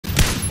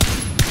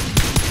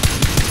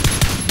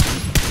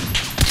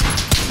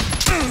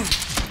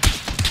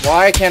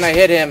Why can't I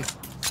hit him?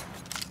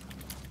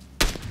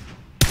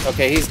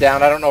 Okay, he's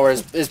down. I don't know where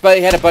his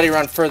buddy had a buddy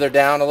run further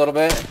down a little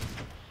bit.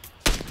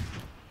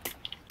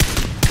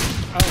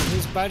 Oh,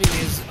 his buddy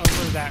is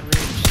over that ridge.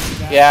 See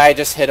that? Yeah, I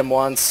just hit him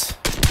once.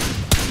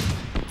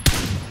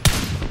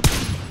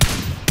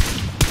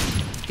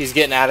 He's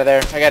getting out of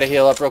there. I gotta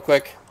heal up real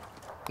quick.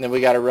 And then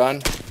we gotta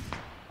run.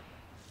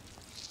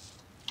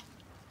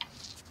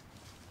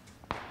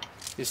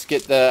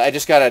 I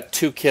just got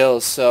 2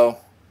 kills, so.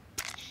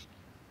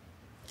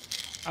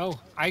 Oh,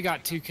 I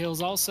got 2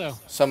 kills also.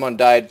 Someone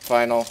died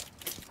final.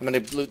 I'm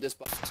gonna loot this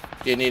box.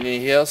 Do you need any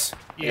heals?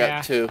 Yeah. I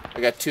got 2.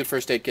 I got 2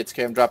 first aid kits.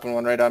 Okay, I'm dropping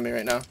one right on me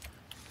right now.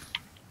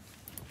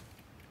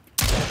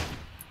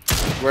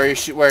 Where are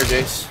you where,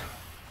 Jace?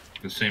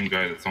 The same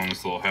guy that's on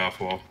this little half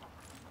wall.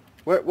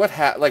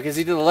 Like, is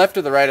he to the left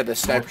or the right of the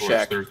sniper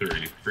shack?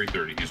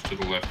 330. He's to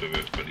the left of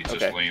it, but he's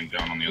just laying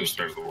down on the other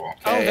side of the wall.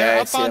 Oh, Okay, they're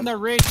yeah, up on the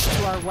ridge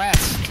to our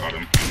west. Got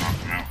him. I knocked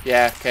him out.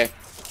 Yeah, okay.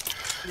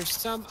 There's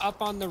some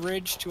up on the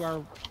ridge to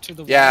the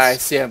west. Yeah, I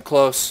see him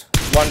close.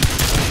 One.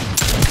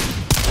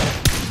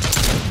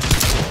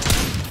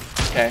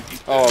 Okay.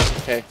 Oh,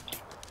 okay.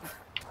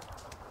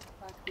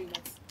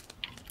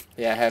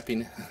 Yeah,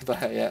 happy.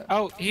 Yeah.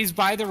 Oh, he's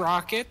by the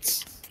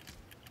rockets.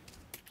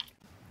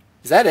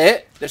 Is that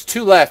it? There's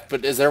 2 left,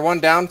 but is there one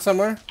down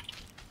somewhere?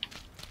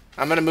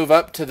 I'm gonna move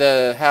up to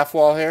the half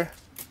wall here.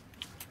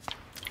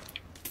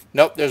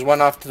 Nope, there's one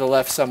off to the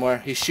left somewhere.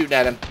 He's shooting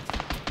at him.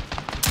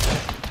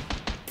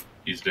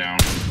 He's down.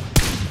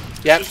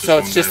 Yep, so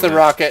it's just the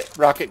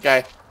rocket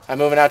guy. I'm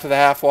moving out to the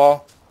half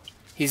wall.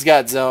 He's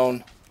got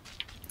zone.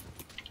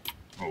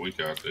 Oh, we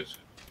got this.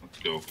 Let's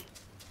go.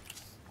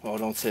 Oh,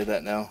 don't say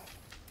that now.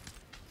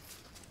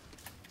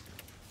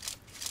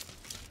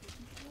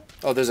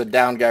 Oh, there's a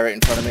down guy right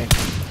in front of me.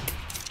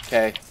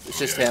 Okay, it's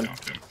just him.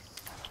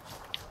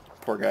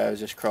 Poor guy was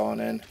just crawling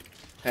in.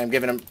 Hey, I'm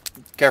giving him...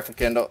 Careful,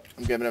 Kendall.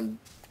 I'm giving him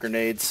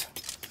grenades.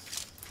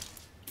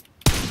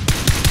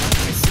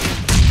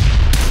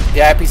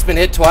 Yeah, he's been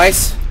hit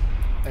twice.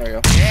 There we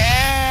go.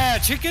 Yeah,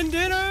 chicken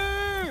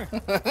dinner!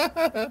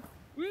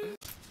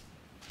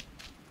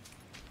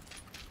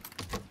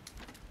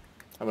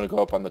 I'm gonna go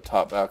up on the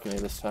top balcony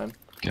this time.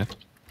 Okay.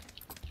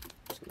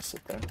 Just gonna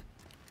sit there.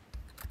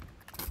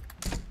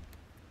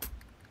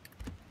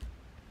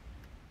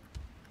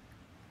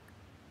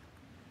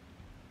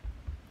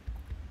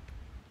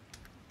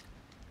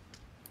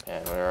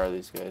 And where are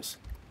these guys?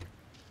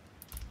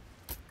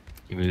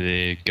 Maybe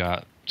they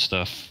got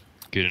stuff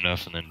good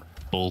enough and then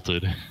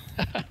bolted.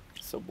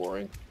 So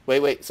boring.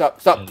 Wait,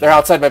 stop. They're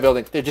outside my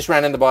building. They just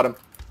ran in the bottom.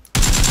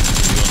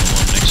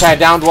 Okay, I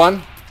downed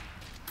one.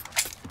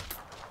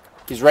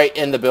 He's right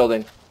in the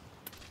building.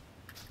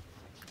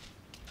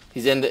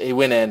 He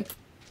went in.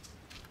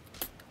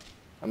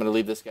 I'm gonna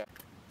leave this guy.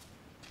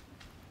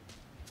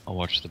 I'll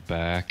watch the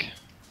back.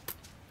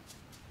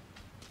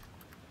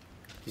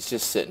 He's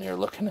just sitting here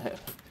looking at it.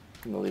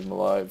 I'm gonna leave him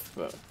alive,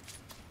 but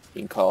he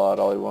can call out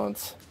all he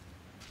wants.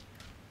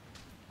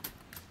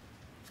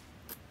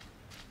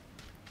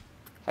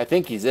 I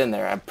think he's in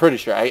there. I'm pretty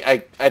sure.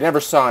 I never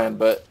saw him,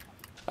 but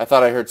I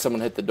thought I heard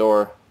someone hit the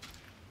door.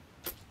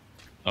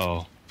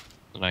 Oh,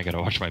 then I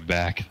gotta watch my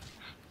back.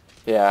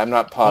 Yeah, I'm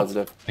not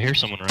positive. I hear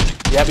someone running.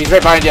 Yep, he's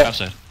right behind you.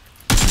 Outside.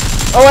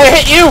 Oh, I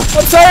hit you!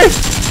 I'm sorry!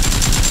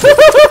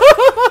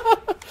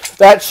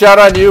 That shot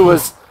on you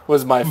was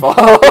my fault.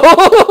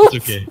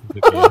 It's okay.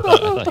 It's okay. I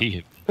thought he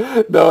hit me.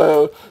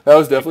 No, that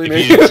was definitely If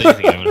me. you didn't say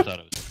anything, I would have thought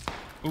it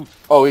was... Ooh,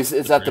 Oh, it's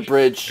at the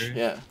bridge. There.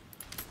 Yeah.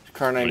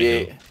 Car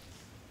 98.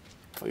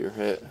 Oh, you're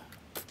hit.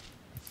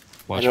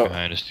 watch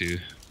behind us too.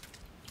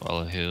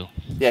 Follow the hill.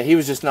 Yeah, he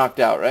was just knocked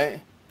out,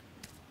 right?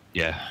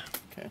 Yeah.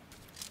 Okay.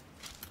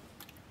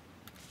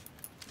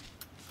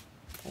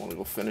 I want to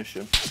go finish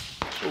him.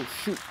 Oh,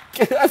 shoot.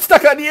 I'm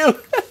stuck on you!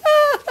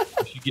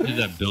 If you get to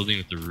that building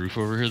with the roof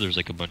over here, there's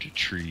like a bunch of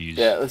trees.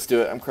 Yeah, let's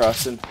do it. I'm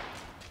crossing.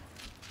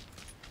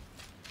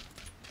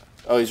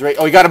 Oh, he's right.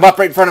 Oh, he got him up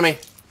right in front of me.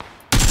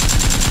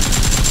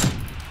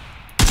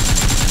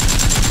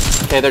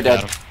 Okay, they're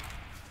dead.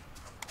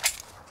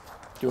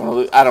 Do you want to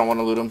loot? I don't want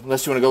to loot them.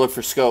 Unless you want to go look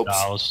for scopes.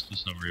 No,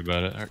 let's not worry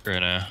about it right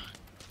now.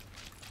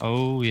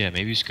 Oh, yeah,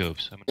 maybe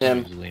scopes.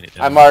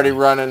 I'm already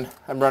running.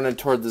 I'm running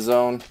toward the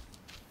zone.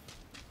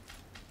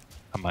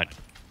 I might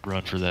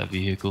run for that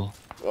vehicle.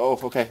 Oh,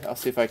 okay. I'll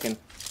see if I can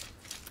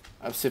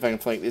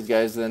flank these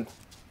guys then.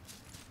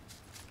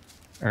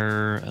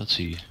 Let's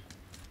see.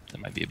 That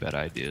might be a bad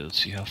idea. Let's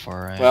see how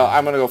far I am. Well,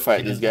 I'm gonna go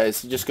fight these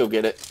guys. Just go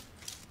get it.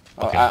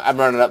 Okay. I'm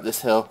running up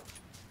this hill.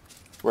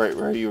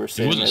 Where you were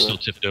saying. It wasn't still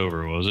tipped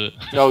over, was it?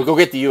 No, go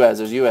get the UAZ.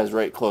 There's UAZ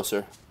right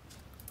closer.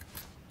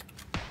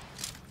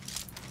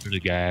 There's a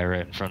guy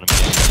right in front of me.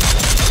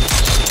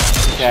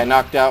 Okay, I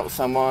knocked out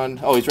someone.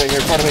 Oh, he's right here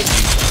in front of me.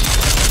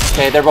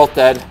 Okay, they're both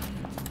dead.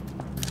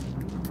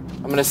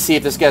 I'm gonna see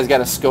if this guy's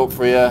got a scope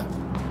for you.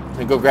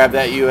 And go grab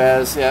that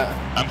UAZ.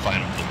 Yeah. I'm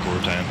fine with the 4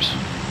 times.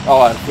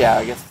 Oh, yeah,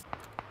 I guess.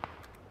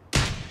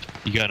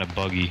 You got a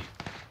buggy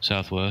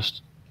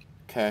southwest.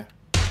 Okay.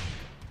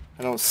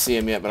 I don't see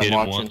him yet, but Hit I'm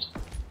him watching. once.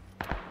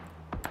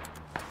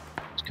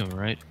 He's coming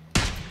right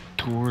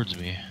towards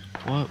me.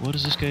 What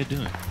is this guy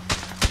doing?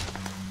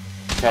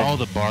 Okay. All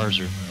the bars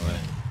are in my way.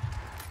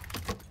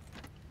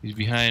 He's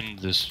behind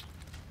this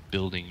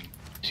building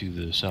to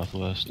the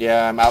southwest.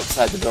 Yeah, I'm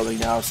outside the building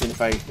now, seeing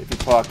if he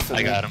talks.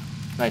 I got him.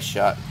 Nice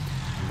shot.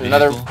 There's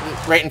another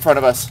right in front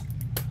of us.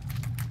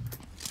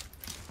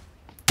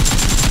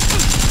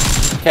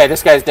 Okay,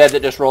 this guy's dead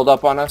that just rolled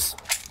up on us.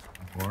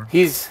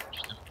 He's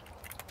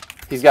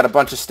got a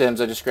bunch of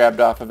stims I just grabbed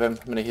off of him.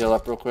 I'm gonna heal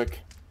up real quick.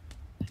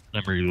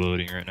 I'm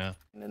reloading right now.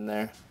 In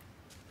there.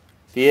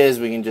 If he is,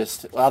 we can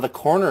just... Wow, the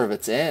corner of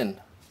it's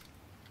in.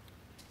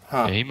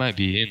 Huh. Yeah, he might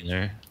be in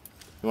there.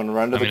 You want to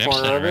run to the I'm corner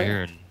standing of it? right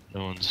here and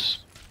no one's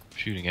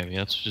shooting at me.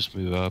 Let's just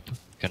move up,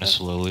 kind of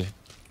slowly.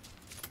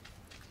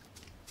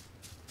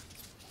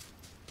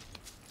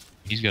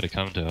 He's got to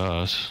come to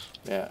us.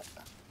 Yeah.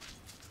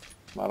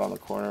 I'm out on the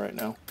corner right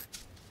now.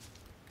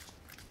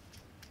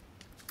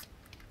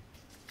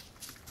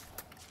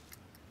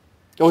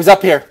 Oh, he's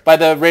up here by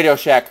the radio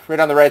shack,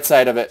 right on the right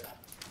side of it.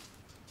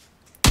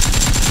 Oh,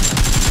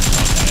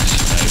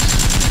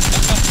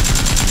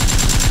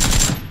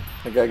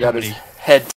 nice. The guy got his head